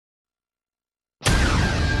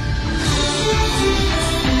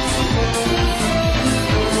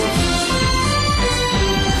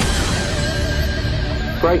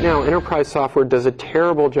Right now, enterprise software does a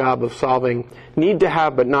terrible job of solving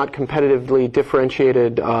need-to-have but not competitively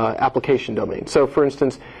differentiated application domains. So, for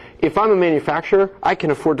instance, if I'm a manufacturer, I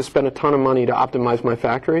can afford to spend a ton of money to optimize my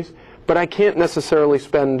factories, but I can't necessarily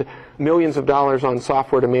spend millions of dollars on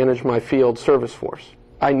software to manage my field service force.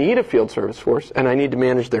 I need a field service force, and I need to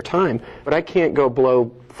manage their time, but I can't go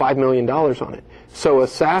blow $5 million on it. So a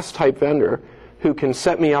SaaS-type vendor who can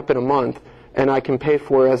set me up in a month and I can pay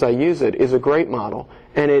for as I use it is a great model,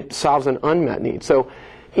 and it solves an unmet need. So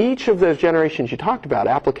each of those generations you talked about,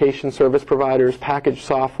 application service providers, packaged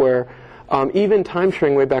software, even time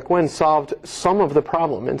sharing way back when solved some of the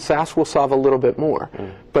problem, and SaaS will solve a little bit more.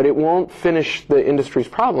 But it won't finish the industry's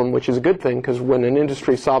problem, which is a good thing, because when an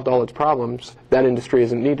industry solved all its problems, that industry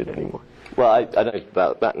isn't needed anymore. Well, I don't know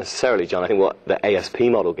about that necessarily, John. I think what the ASP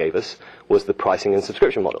model gave us was the pricing and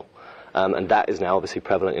subscription model. And that is now obviously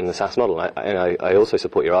prevalent in the SaaS model. I also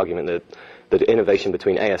support your argument that the innovation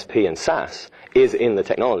between ASP and SaaS is in the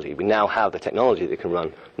technology. We now have the technology that can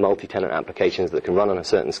run multi-tenant applications, that can run on a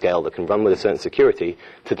certain scale, that can run with a certain security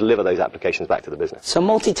to deliver those applications back to the business. So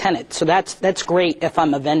multi-tenant, so that's great if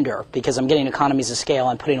I'm a vendor, because I'm getting economies of scale.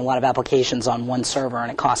 I'm putting a lot of applications on one server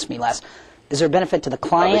and it costs me less. Is there a benefit to the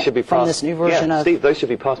client from this new version of... Steve, those should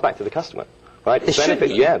be passed back to the customer. Right?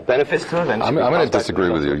 Benefits to them. I'm going to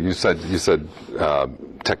disagree with you. You said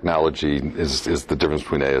technology is the difference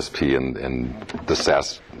between ASP and the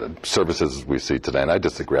SaaS services we see today, and I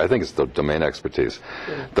disagree. I think it's the domain expertise.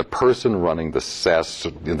 Yeah. The person running the SaaS,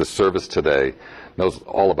 the service today, knows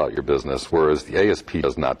all about your business, whereas the ASP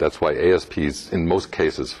does not. That's why ASPs, in most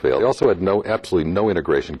cases, fail. They also had absolutely no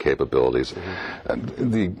integration capabilities.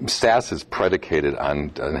 The SaaS is predicated on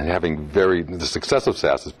having the success of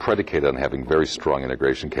SaaS is predicated on having very strong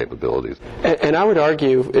integration capabilities. And I would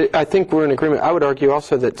argue, I think we're in agreement, I would argue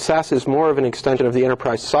also that SaaS is more of an extension of the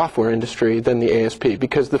enterprise software industry than the ASP,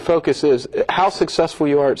 because the focus is how successful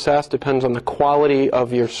you are at SaaS depends on the quality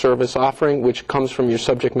of your service offering, which comes from your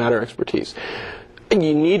subject matter expertise.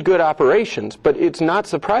 You need good operations, but it's not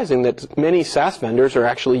surprising that many SaaS vendors are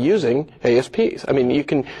actually using ASPs. I mean,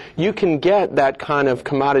 you can get that kind of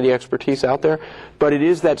commodity expertise out there, but it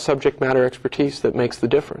is that subject matter expertise that makes the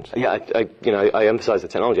difference. Yeah, I emphasize the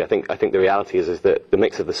technology. I think the reality is that the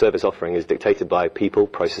mix of the service offering is dictated by people,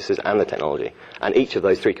 processes, and the technology, and each of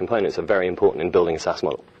those three components are very important in building a SaaS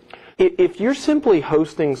model. If you're simply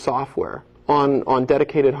hosting software on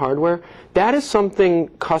dedicated hardware, that is something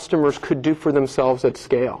customers could do for themselves at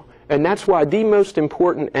scale. And that's why the most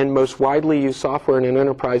important and most widely used software in an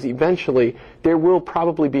enterprise, eventually, there will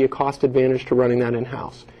probably be a cost advantage to running that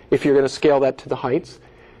in-house if you're going to scale that to the heights.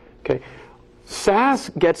 Okay. SaaS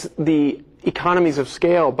gets the economies of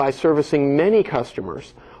scale by servicing many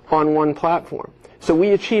customers on one platform. So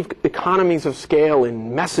we achieve economies of scale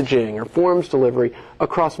in messaging or forms delivery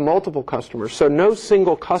across multiple customers. So no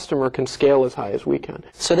single customer can scale as high as we can.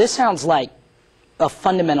 So this sounds like a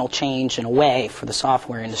fundamental change in a way for the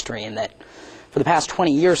software industry, in that for the past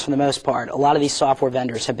 20 years, for the most part, a lot of these software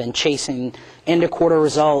vendors have been chasing end-of-quarter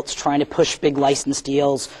results, trying to push big license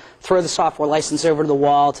deals, throw the software license over to the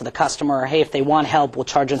wall to the customer. Hey, if they want help, we'll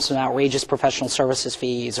charge them some outrageous professional services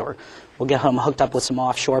fees, or we'll get them hooked up with some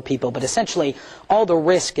offshore people. But essentially, all the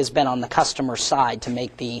risk has been on the customer side to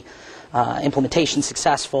make the implementation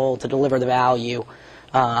successful, to deliver the value.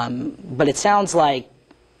 But it sounds like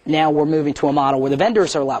now we're moving to a model where the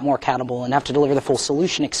vendors are a lot more accountable and have to deliver the full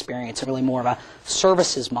solution experience, and really more of a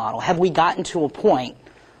services model. Have we gotten to a point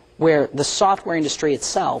where the software industry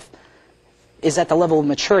itself is at the level of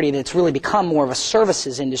maturity that it's really become more of a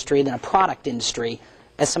services industry than a product industry,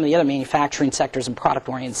 as some of the other manufacturing sectors and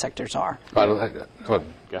product-oriented sectors are? I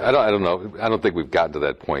don't know. I don't think we've gotten to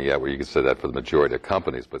that point yet where you can say that for the majority of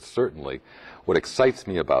companies, but certainly what excites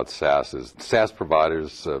me about SaaS is SaaS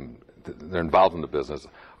providers, they're involved in the business,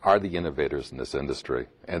 are the innovators in this industry,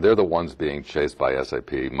 and they're the ones being chased by SAP,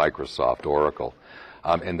 Microsoft, Oracle,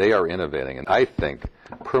 and they are innovating, and I think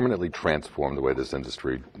permanently transform the way this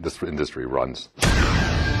industry runs.